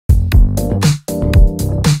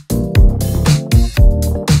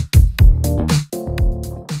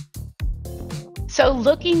So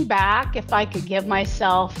looking back, if I could give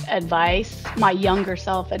myself advice, my younger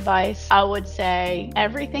self advice, I would say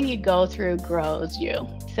everything you go through grows you.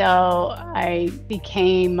 So I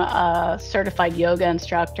became a certified yoga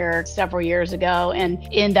instructor several years ago. And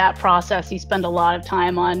in that process, you spend a lot of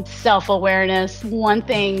time on self-awareness. One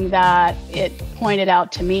thing that it pointed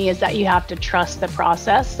out to me is that you have to trust the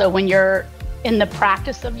process. So when you're in the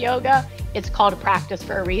practice of yoga, it's called a practice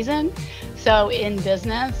for a reason. So in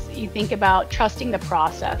business, you think about trusting the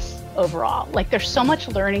process overall. Like there's so much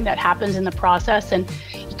learning that happens in the process, and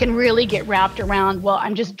you can really get wrapped around, well,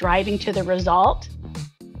 I'm just driving to the result,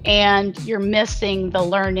 and you're missing the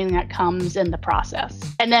learning that comes in the process.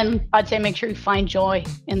 And then I'd say make sure you find joy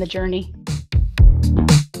in the journey.